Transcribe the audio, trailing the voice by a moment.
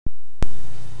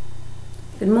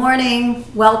Good morning,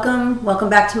 welcome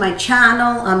back to my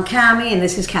channel. I'm Cami and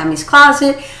this is Cami's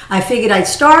Closet. I figured I'd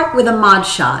start with a mod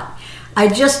shot. I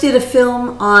just did a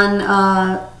film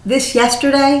on this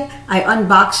yesterday. I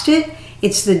unboxed it.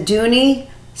 It's the Dooney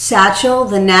satchel,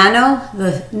 the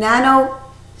Nano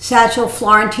satchel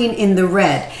Florentine in the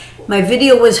red. My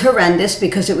video was horrendous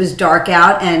because it was dark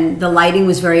out and the lighting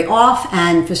was very off,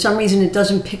 and for some reason it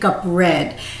doesn't pick up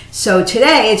red. So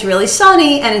today it's really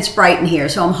sunny and it's bright in here.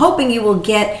 So I'm hoping you will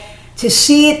get to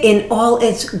see it in all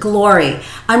its glory.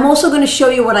 I'm also going to show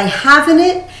you what I have in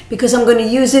it because I'm going to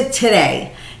use it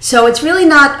today. So it's really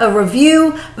not a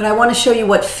review, but I want to show you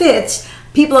what fits.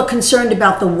 People are concerned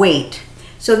about the weight.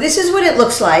 So this is what it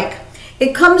looks like.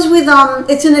 It comes with,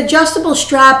 it's an adjustable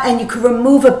strap and you can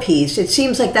remove a piece. It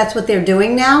seems like that's what they're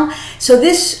doing now. So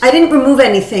this, I didn't remove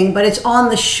anything, but it's on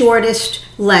the shortest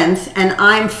length and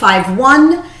I'm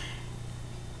 5'1",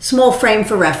 small frame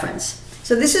for reference.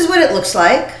 So this is what it looks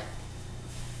like.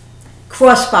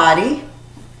 Crossbody.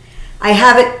 I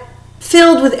have it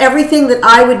filled with everything that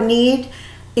I would need,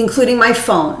 including my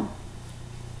phone.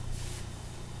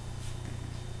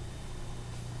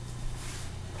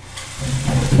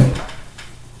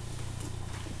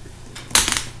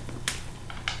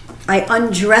 I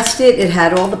undressed it. It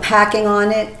had all the packing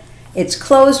on it. It's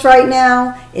closed right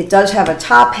now. It does have a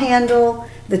top handle.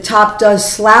 The top does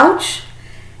slouch.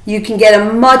 You can get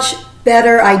a much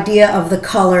better idea of the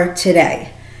color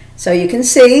today. So you can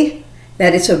see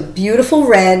that it's a beautiful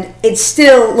red. It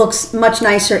still looks much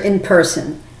nicer in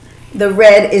person. The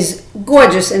red is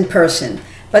gorgeous in person,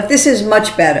 but this is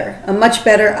much better, a much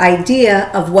better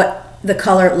idea of what the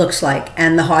color looks like.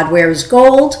 And the hardware is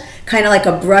gold, kind of like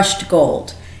a brushed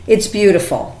gold. It's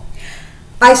beautiful.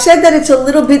 I said that it's a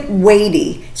little bit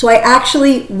weighty, so I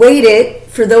actually weighed it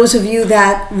for those of you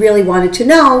that really wanted to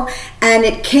know, and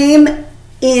it came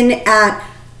in at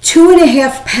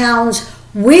 2.5 pounds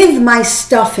with my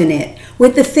stuff in it,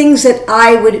 with the things that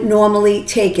I would normally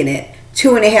take in it.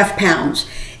 2.5 pounds.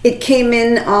 It came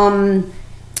in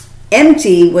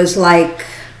empty was like,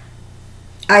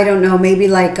 I don't know, maybe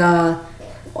like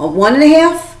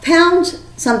 1.5 pounds,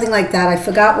 something like that. I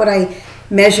forgot what I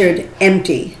measured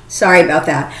empty. Sorry about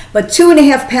that. But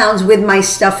 2.5 pounds with my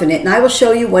stuff in it, and I will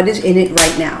show you what is in it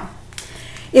right now.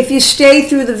 If you stay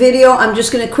through the video, I'm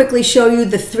just going to quickly show you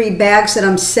the 3 bags that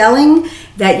I'm selling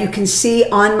that you can see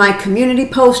on my community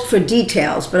post for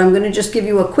details, but I'm going to just give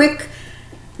you a quick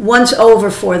once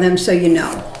over for them so you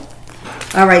know.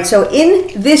 All right, so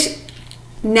in this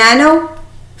Nano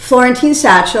Florentine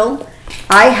satchel,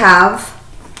 I have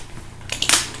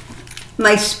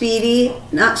my Speedy,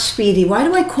 not Speedy, why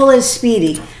do I call it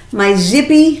Speedy? My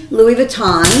zippy Louis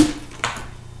Vuitton,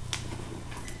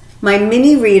 my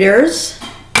mini readers.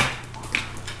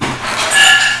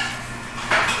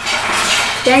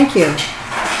 Thank you.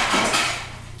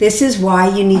 This is why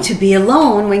you need to be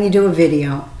alone when you do a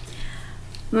video.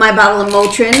 My bottle of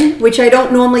Motrin, which I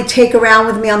don't normally take around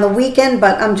with me on the weekend,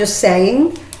 but I'm just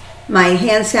saying. My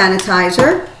hand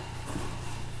sanitizer.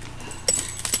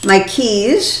 My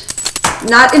keys.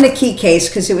 Not in a key case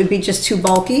because it would be just too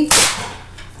bulky.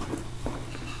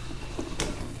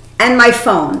 And my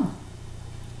phone.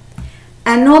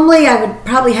 And normally I would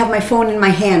probably have my phone in my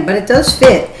hand, but it does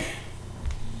fit.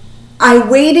 I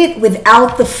weighed it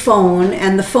without the phone,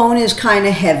 and the phone is kind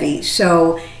of heavy.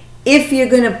 So if you're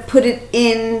going to put it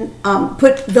in,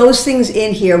 put those things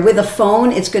in here with a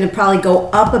phone, it's going to probably go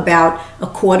up about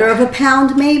 1/4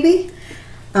 pound maybe.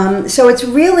 So it's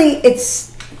really,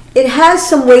 it has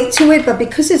some weight to it, but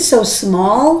because it's so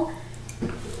small,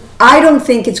 I don't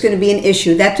think it's going to be an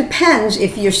issue. That depends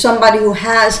if you're somebody who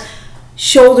has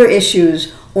shoulder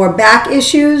issues or back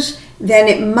issues, then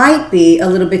it might be a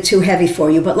little bit too heavy for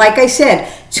you. But like I said,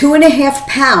 2.5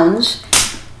 pounds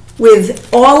with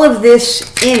all of this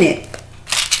in it.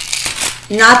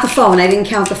 Not the phone, I didn't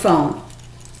count the phone.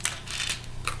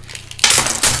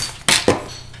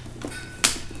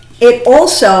 It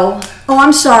also, oh,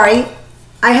 I'm sorry,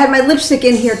 I had my lipstick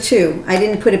in here too. I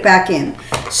didn't put it back in.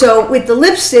 So with the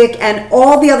lipstick and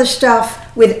all the other stuff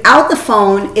without the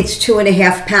phone, it's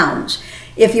 2.5 pounds.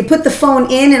 If you put the phone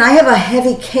in, and I have a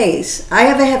heavy case. I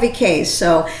have a heavy case,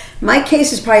 so my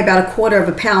case is probably about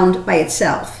 1/4 pound by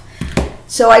itself.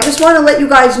 So I just want to let you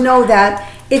guys know that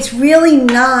it's really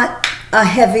not a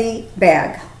heavy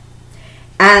bag.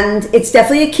 And it's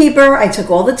definitely a keeper. I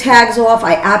took all the tags off.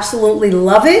 I absolutely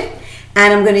love it,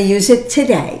 and I'm going to use it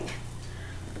today.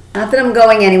 Not that I'm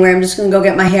going anywhere, I'm just going to go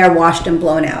get my hair washed and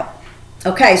blown out.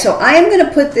 Okay, so I am going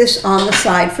to put this on the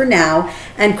side for now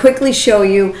and quickly show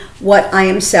you what I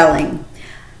am selling.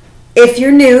 If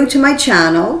you're new to my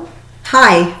channel,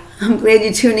 hi, I'm glad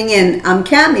you're tuning in. I'm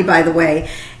Cami, by the way,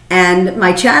 and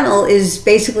my channel is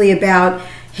basically about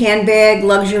handbag,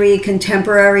 luxury,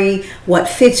 contemporary, what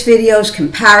fits videos,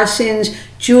 comparisons,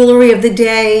 jewelry of the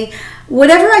day.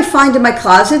 Whatever I find in my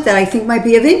closet that I think might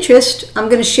be of interest, I'm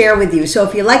going to share with you. So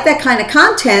if you like that kind of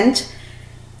content,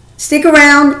 stick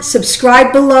around,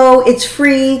 subscribe below. It's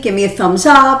free. Give me a thumbs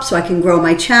up so I can grow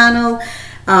my channel.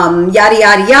 Yada,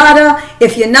 yada, yada.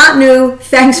 If you're not new,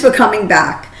 thanks for coming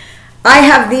back. I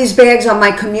have these bags on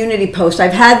my community post.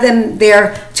 I've had them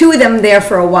there, 2 of them there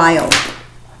for a while.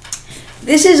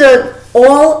 This is a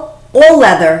all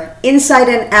leather, inside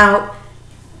and out.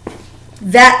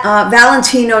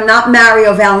 Valentino, not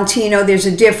Mario Valentino. There's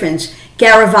a difference.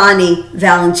 Garavani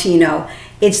Valentino.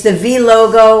 It's the V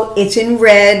logo. It's in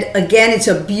red. Again, it's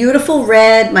a beautiful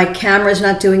red. My camera's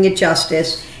not doing it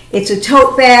justice. It's a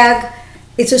tote bag.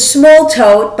 It's a small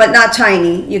tote, but not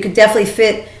tiny. You could definitely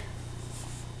fit,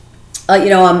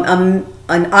 an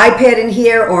iPad in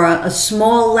here or a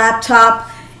small laptop.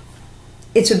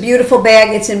 It's a beautiful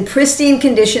bag. It's in pristine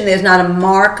condition. There's not a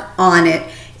mark on it.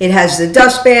 It has the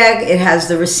dust bag. It has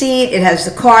the receipt. It has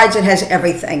the cards. It has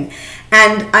everything.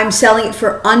 And I'm selling it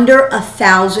for under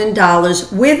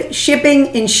 $1,000 with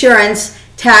shipping, insurance,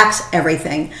 tax,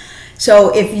 everything.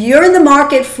 So if you're in the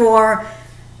market for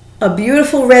a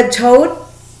beautiful red tote,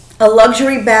 a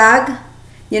luxury bag,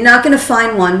 you're not going to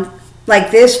find one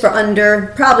like this for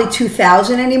under probably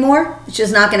 $2,000 anymore. It's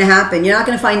just not going to happen. You're not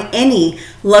going to find any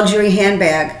luxury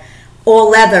handbag, all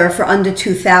leather, for under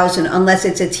 $2,000 unless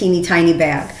it's a teeny tiny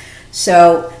bag.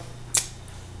 So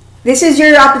this is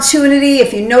your opportunity.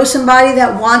 If you know somebody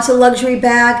that wants a luxury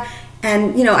bag,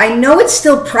 and I know it's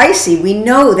still pricey. We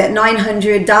know that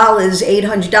 $900,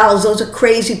 $800, those are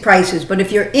crazy prices. But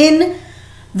if you're in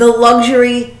the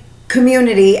luxury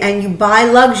community and you buy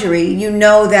luxury, you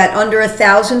know that under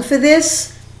 $1,000 for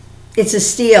this, it's a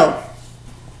steal.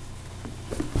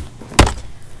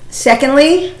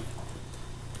 Secondly,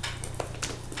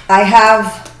 I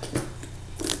have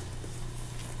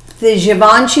the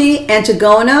Givenchy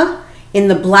Antigona in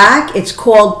the black. It's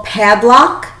called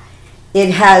Padlock.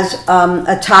 It has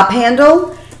a top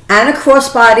handle and a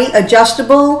crossbody,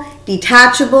 adjustable,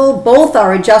 detachable. Both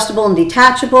are adjustable and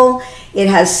detachable. It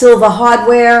has silver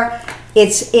hardware.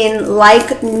 It's in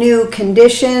like new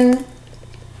condition.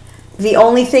 The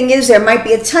only thing is there might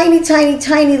be a tiny, tiny,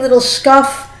 tiny little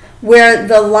scuff where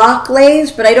the lock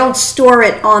lays, but I don't store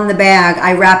it on the bag.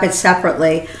 I wrap it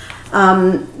separately.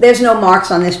 There's no marks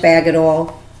on this bag at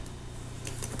all.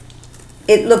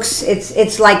 It looks,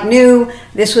 it's like new.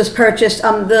 This was purchased.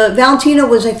 The Valentino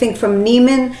was, I think, from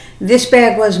Neiman. This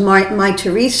bag was my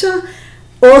Teresa.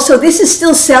 Also, this is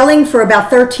still selling for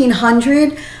about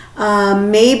 $1,300,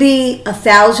 maybe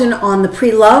 $1,000 on the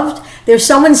Pre-Loved. There's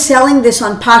someone selling this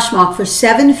on Poshmark for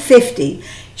 $750.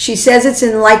 She says it's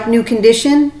in like new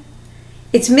condition.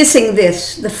 It's missing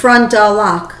this, the front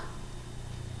lock.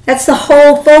 That's the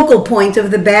whole focal point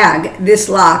of the bag, this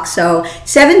lock. So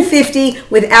 $750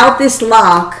 without this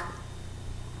lock,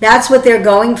 that's what they're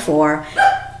going for.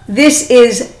 This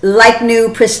is like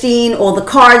new, pristine, all the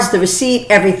cards, the receipt,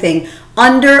 everything.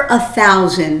 Under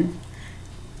 $1,000.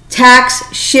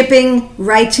 Tax, shipping,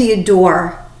 right to your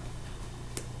door.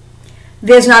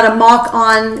 There's not a mark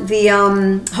on the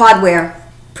hardware.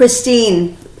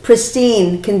 Pristine,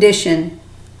 pristine condition.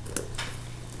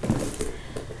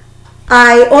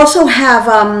 I also have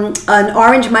an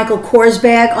orange Michael Kors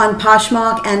bag on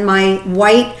Poshmark and my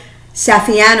white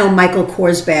Saffiano Michael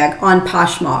Kors bag on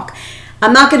Poshmark.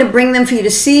 I'm not going to bring them for you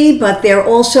to see, but they're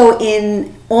also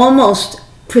in almost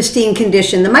pristine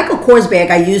condition. The Michael Kors bag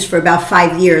I used for about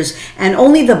 5 years, and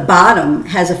only the bottom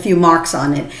has a few marks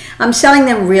on it. I'm selling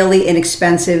them really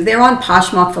inexpensive. They're on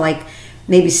Poshmark for like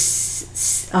maybe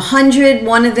 100,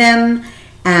 one of them,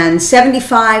 and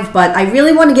 75, but I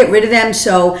really want to get rid of them.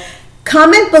 So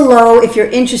comment below if you're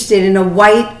interested in a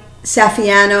white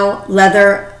Saffiano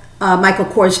leather Michael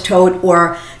Kors tote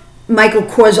or Michael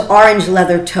Kors orange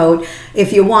leather tote.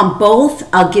 If you want both,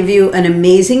 I'll give you an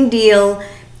amazing deal.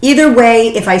 Either way,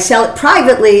 if I sell it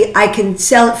privately, I can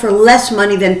sell it for less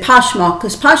money than Poshmark,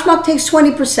 because Poshmark takes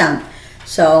 20%.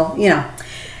 So,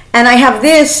 And I have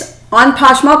this on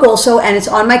Poshmark also, and it's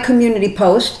on my community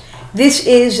post. This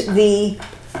is the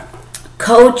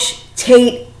Coach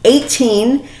Tate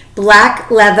 18 black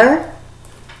leather.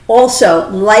 Also,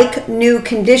 like new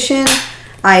condition.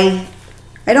 I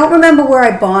don't remember where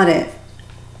I bought it.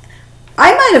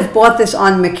 I might have bought this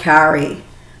on Macari,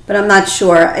 but I'm not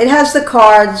sure. It has the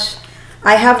cards.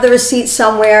 I have the receipt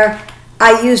somewhere.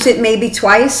 I used it maybe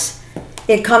twice.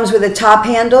 It comes with a top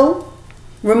handle,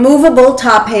 removable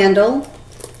top handle,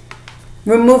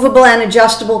 removable and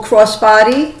adjustable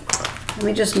crossbody, Let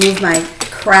me just move my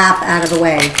crap out of the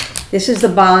way. This is the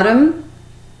bottom.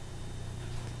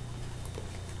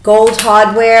 Gold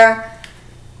hardware.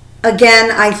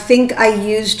 Again, I think I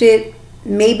used it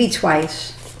maybe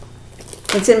twice.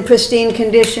 It's in pristine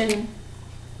condition.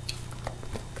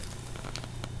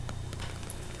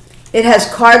 It has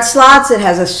card slots. It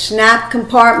has a snap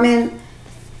compartment,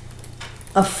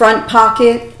 a front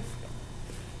pocket.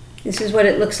 This is what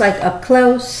it looks like up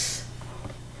close.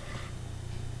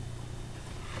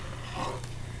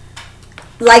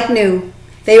 Like new.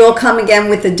 They all come again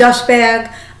with the dust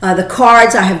bag, the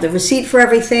cards. I have the receipt for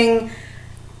everything.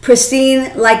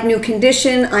 Pristine, like new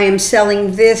condition. I am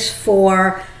selling this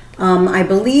for, I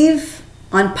believe,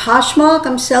 on Poshmark,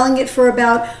 I'm selling it for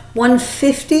about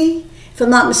 $150. If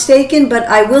I'm not mistaken, but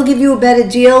I will give you a better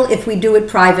deal if we do it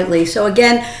privately. So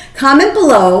again, comment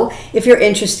below if you're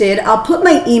interested. I'll put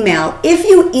my email. If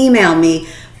you email me,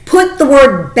 put the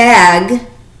word bag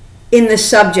in the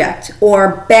subject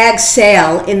or bag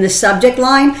sale in the subject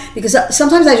line, because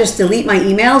sometimes I just delete my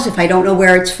emails if I don't know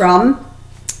where it's from.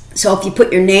 So if you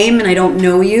put your name and I don't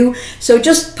know you, so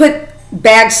just put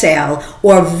bag sale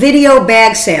or video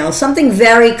bag sale, something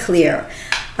very clear.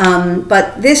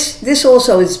 But this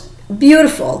also is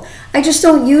beautiful. I just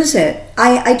don't use it.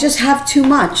 I just have too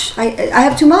much. I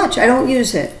have too much. I don't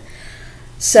use it.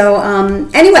 So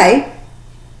anyway,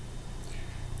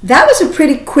 that was a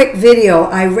pretty quick video.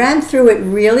 I ran through it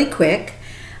really quick.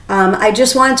 I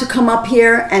just wanted to come up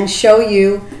here and show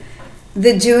you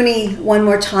the Dooney one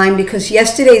more time, because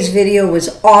yesterday's video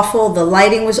was awful. The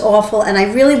lighting was awful, and I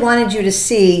really wanted you to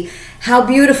see how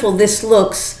beautiful this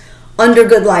looks under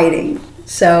good lighting.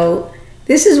 So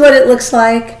this is what it looks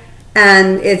like.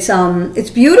 And it's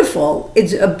beautiful.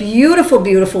 It's a beautiful,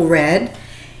 beautiful red.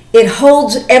 It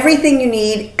holds everything you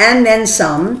need and then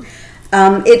some.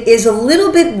 It is a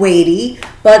little bit weighty,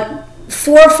 but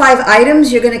 4 or 5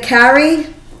 items you're going to carry,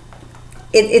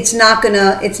 it's not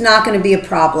gonna be a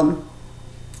problem.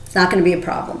 It's not going to be a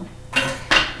problem.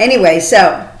 Anyway,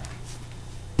 so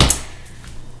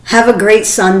have a great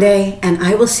Sunday, and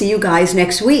I will see you guys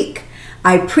next week.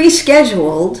 I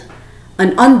pre-scheduled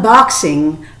an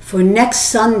unboxing for next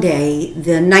Sunday,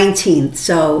 the 19th.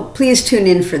 So please tune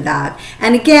in for that.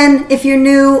 And again, if you're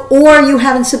new or you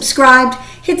haven't subscribed,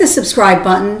 hit the subscribe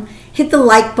button, hit the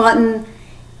like button.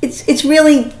 It's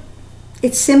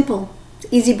simple,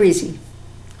 it's easy breezy.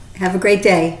 Have a great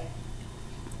day.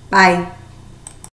 Bye.